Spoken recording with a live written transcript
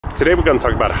Today we're going to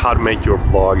talk about how to make your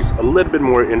vlogs a little bit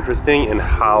more interesting and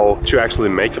how to actually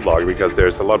make a vlog, because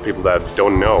there's a lot of people that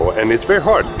don't know, and it's very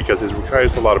hard because it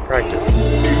requires a lot of practice.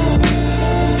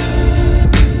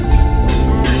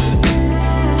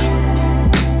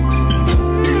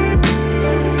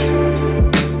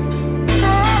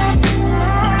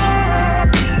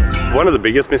 One of the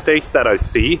biggest mistakes that I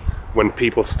see when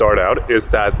people start out is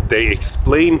that they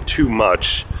explain too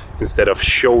much instead of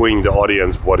showing the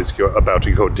audience what is about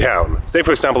to go down. Say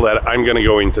for example that I'm gonna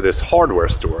go into this hardware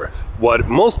store. What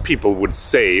most people would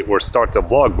say or start the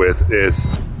vlog with is,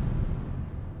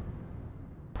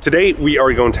 today we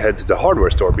are going to head to the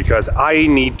hardware store because I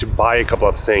need to buy a couple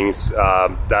of things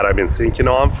that I've been thinking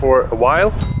on for a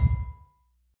while.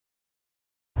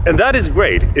 And that is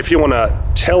great if you want to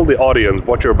tell the audience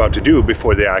what you're about to do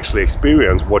before they actually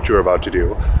experience what you're about to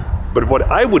do. But what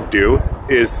I would do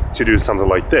is to do something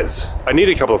like this. I need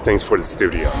a couple of things for the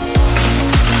studio.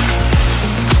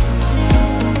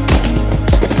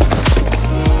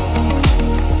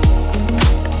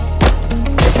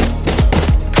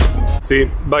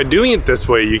 See, by doing it this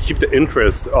way, you keep the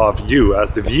interest of you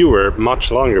as the viewer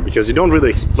much longer, because you don't really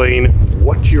explain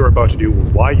what you're about to do,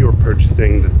 why you're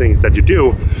purchasing the things that you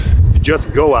do. You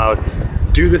just go out,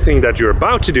 do the thing that you're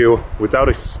about to do without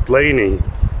explaining,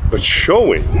 but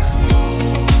showing.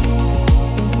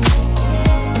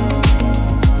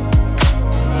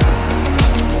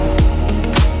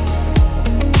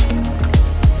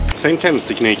 Same kind of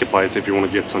technique applies if you want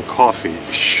to get some coffee.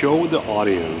 Show the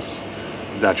audience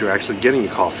that you're actually getting the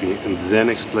coffee and then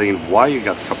explain why you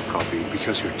got the cup of coffee,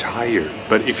 because you're tired.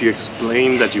 But if you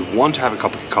explain that you want to have a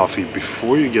cup of coffee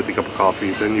before you get the cup of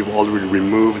coffee, then you've already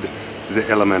removed the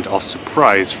element of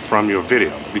surprise from your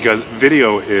video, because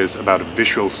video is about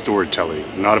visual storytelling,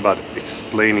 not about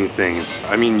explaining things.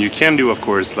 I mean, you can do, of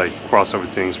course, like crossover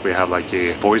things where you have like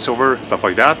a voiceover, stuff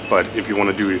like that, but if you want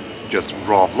to do just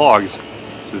raw vlogs,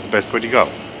 this is the best way to go.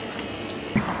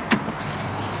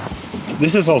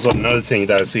 This is also another thing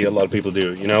that I see a lot of people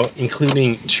do, you know,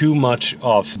 including too much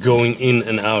of going in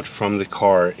and out from the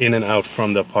car, in and out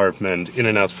from the apartment, in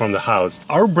and out from the house.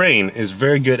 Our brain is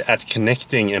very good at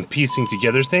connecting and piecing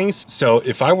together things. So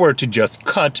if I were to just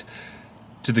cut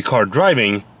to the car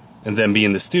driving and then be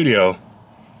in the studio,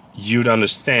 you'd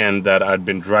understand that I'd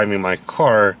been driving my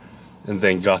car and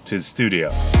then got to the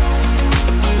studio.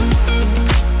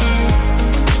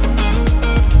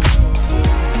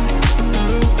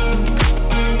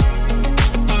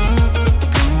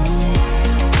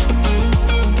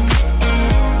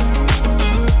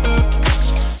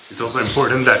 It's also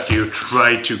important that you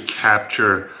try to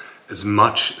capture as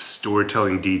much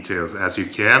storytelling details as you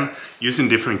can. Using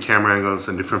different camera angles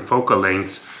and different focal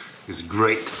lengths is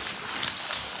great.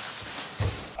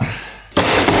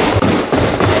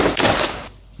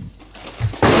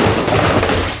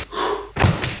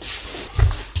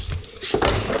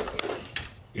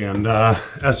 And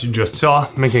as you just saw,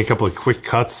 making a couple of quick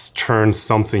cuts turns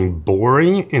something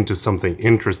boring into something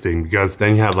interesting, because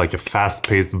then you have like a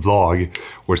fast-paced vlog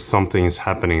where something is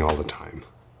happening all the time.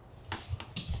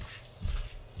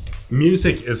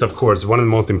 Music is, of course, one of the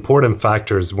most important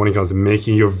factors when it comes to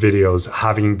making your videos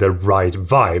having the right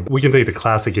vibe. We can take the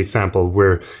classic example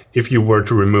where if you were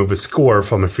to remove a score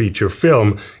from a feature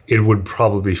film, it would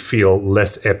probably feel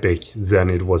less epic than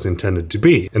it was intended to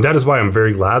be. And that is why I'm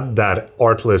very glad that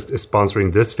Artlist is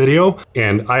sponsoring this video.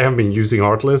 And I have been using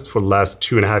Artlist for the last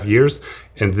 2.5 years,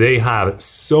 and they have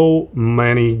so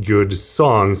many good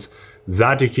songs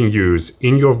that you can use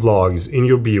in your vlogs, in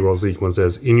your B-roll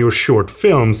sequences, in your short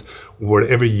films,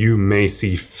 whatever you may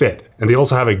see fit. And they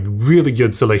also have a really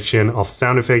good selection of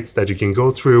sound effects that you can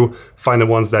go through, find the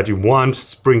ones that you want,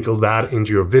 sprinkle that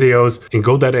into your videos, and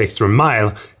go that extra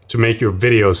mile to make your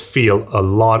videos feel a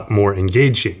lot more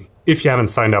engaging. If you haven't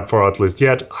signed up for Artlist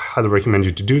yet, I highly recommend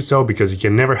you to do so, because you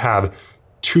can never have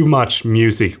too much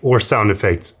music or sound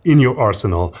effects in your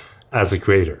arsenal as a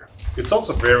creator. It's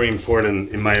also very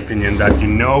important, in my opinion, that you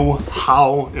know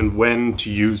how and when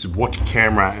to use what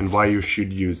camera and why you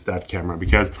should use that camera.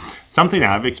 Because something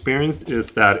I've experienced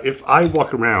is that if I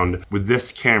walk around with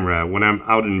this camera when I'm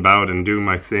out and about and doing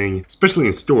my thing, especially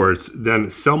in stores, then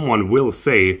someone will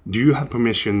say, "Do you have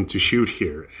permission to shoot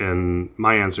here?" And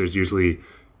my answer is usually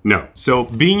no. So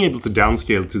being able to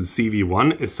downscale to the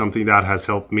CV1 is something that has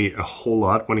helped me a whole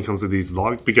lot when it comes to these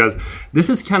vlogs, because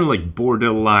this is kind of like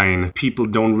borderline. People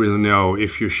don't really know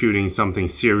if you're shooting something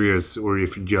serious or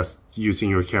if you're just using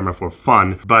your camera for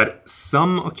fun. But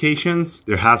some occasions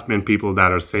there has been people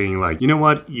that are saying like, you know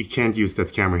what, you can't use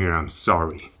that camera here, I'm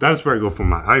sorry. That is where I go for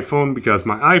my iPhone, because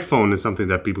my iPhone is something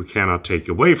that people cannot take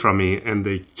away from me, and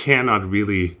they cannot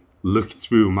really look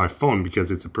through my phone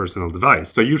because it's a personal device.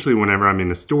 So usually whenever I'm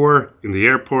in a store, in the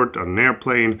airport, on an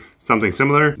airplane, something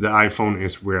similar, the iPhone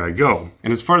is where I go.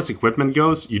 And as far as equipment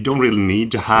goes, you don't really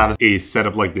need to have a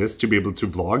setup like this to be able to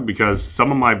vlog, because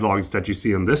some of my vlogs that you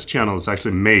see on this channel is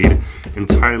actually made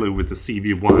entirely with the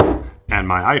CV1 and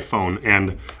my iPhone.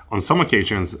 And on some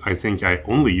occasions, I think I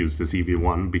only use the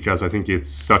CV1 because I think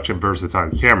it's such a versatile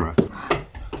camera.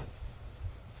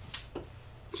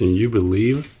 Can you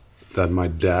believe that my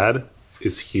dad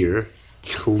is here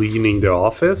cleaning the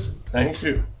office? Thank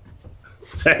you.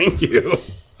 Thank you.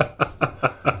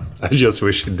 I just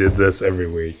wish he did this every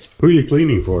week. Who are you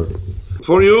cleaning for?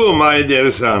 For you, my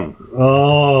dear son.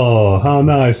 Oh, how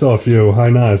nice of you. How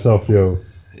nice of you.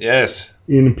 Yes.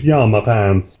 In pyjama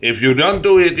pants. If you don't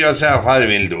do it yourself, I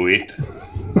will do it.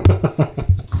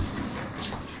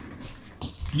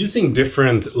 Using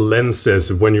different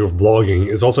lenses when you're vlogging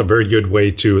is also a very good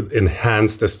way to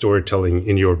enhance the storytelling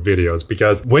in your videos,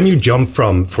 because when you jump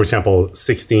from, for example,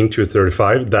 16 to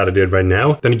 35 that I did right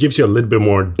now, then it gives you a little bit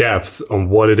more depth on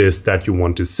what it is that you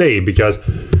want to say, because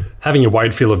having a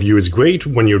wide field of view is great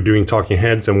when you're doing talking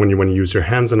heads and when you want to use your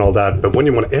hands and all that, but when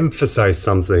you want to emphasize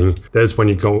something, that's when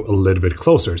you go a little bit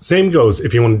closer. Same goes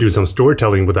if you want to do some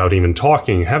storytelling without even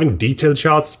talking. Having detailed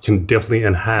shots can definitely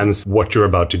enhance what you're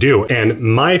about to do. And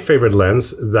my favorite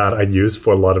lens that I use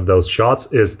for a lot of those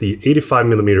shots is the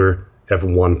 85mm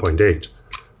f1.8.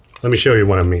 Let me show you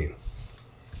what I mean.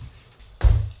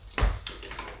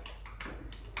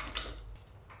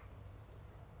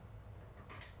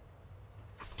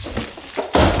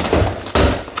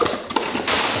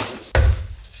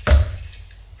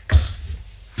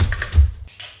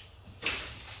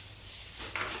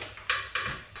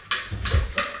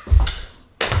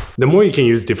 The more you can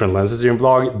use different lenses in your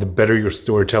vlog, the better your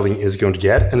storytelling is going to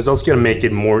get. And it's also going to make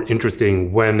it more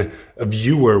interesting when a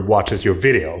viewer watches your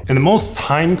video. And the most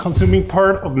time-consuming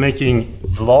part of making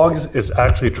vlogs is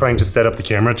actually trying to set up the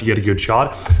camera to get a good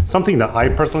shot. Something that I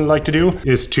personally like to do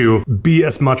is to be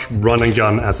as much run and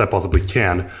gun as I possibly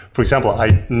can. For example,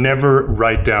 I never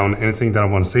write down anything that I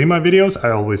want to say in my videos. I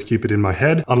always keep it in my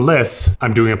head, unless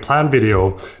I'm doing a planned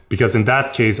video, because in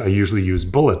that case, I usually use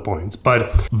bullet points. But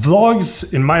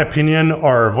vlogs, in my opinion,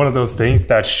 are one of those things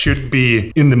that should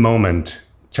be in the moment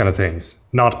kind of things,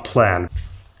 not planned.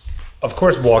 Of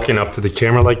course, walking up to the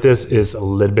camera like this is a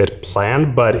little bit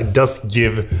planned, but it does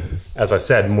give, as I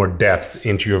said, more depth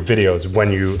into your videos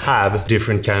when you have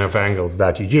different kind of angles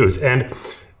that you use. And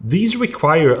these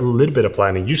require a little bit of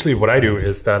planning. Usually what I do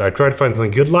is that I try to find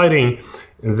some good lighting,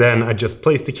 and then I just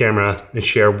place the camera and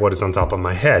share what is on top of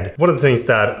my head. One of the things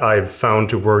that I've found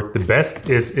to work the best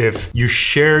is if you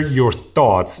share your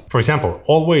thoughts. For example,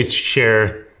 always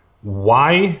share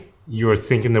why you're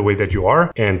thinking the way that you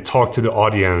are, and talk to the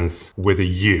audience with a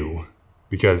you,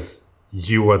 because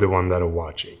you are the one that are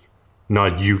watching,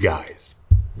 not you guys.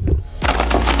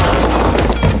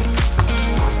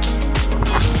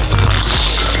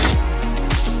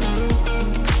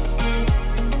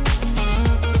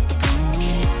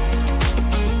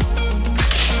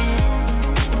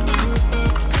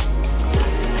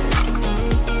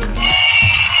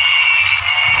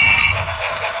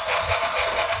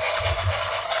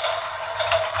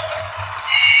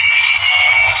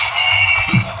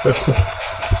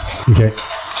 Okay,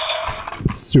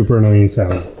 super annoying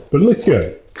sound, but it looks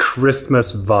good.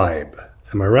 Christmas vibe,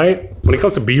 am I right? When it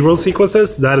comes to B-roll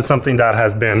sequences, that is something that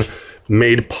has been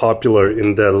made popular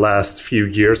in the last few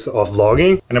years of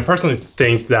vlogging. And I personally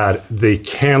think that they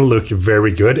can look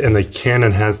very good and they can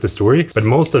enhance the story, but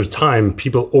most of the time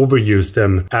people overuse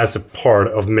them as a part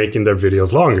of making their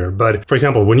videos longer. But for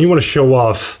example, when you want to show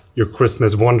off your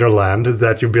Christmas wonderland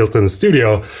that you built in the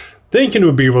studio, then you can do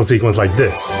a B-roll sequence like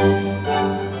this.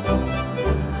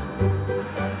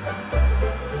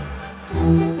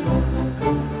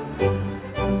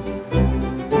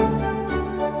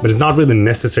 But it's not really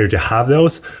necessary to have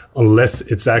those unless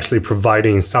it's actually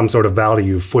providing some sort of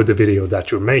value for the video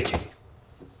that you're making.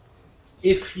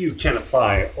 If you can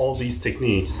apply all these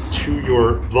techniques to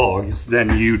your vlogs,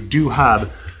 then you do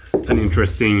have an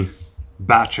interesting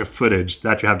batch of footage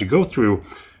that you have to go through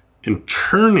and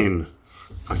turn in.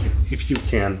 Okay, if you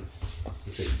can.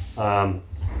 Okay, I'm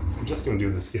just gonna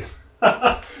do this here.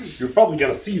 You're probably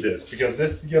gonna see this because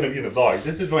this is gonna be the vlog.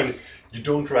 This is when you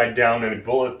don't write down any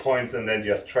bullet points and then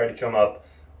just try to come up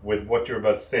with what you're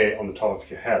about to say on the top of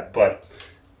your head. But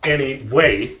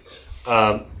anyway,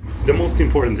 the most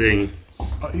important thing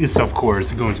is of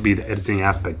course going to be the editing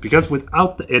aspect, because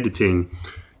without the editing,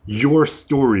 your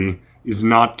story is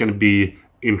not gonna be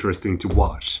interesting to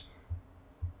watch.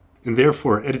 And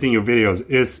therefore, editing your videos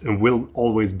is and will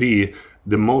always be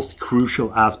the most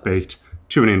crucial aspect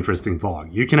to an interesting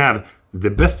vlog. You can have the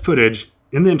best footage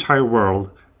in the entire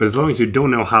world, but as long as you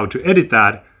don't know how to edit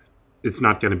that, it's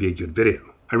not going to be a good video.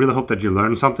 I really hope that you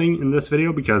learned something in this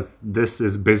video, because this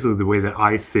is basically the way that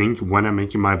I think when I'm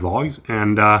making my vlogs.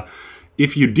 And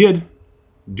if you did,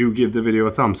 do give the video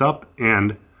a thumbs up.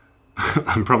 And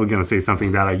I'm probably going to say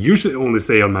something that I usually only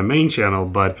say on my main channel,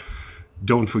 but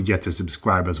don't forget to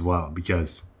subscribe as well,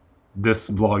 because this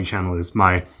vlog channel is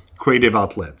my creative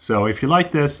outlet. So if you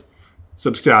like this,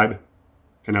 subscribe,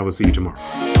 and I will see you tomorrow.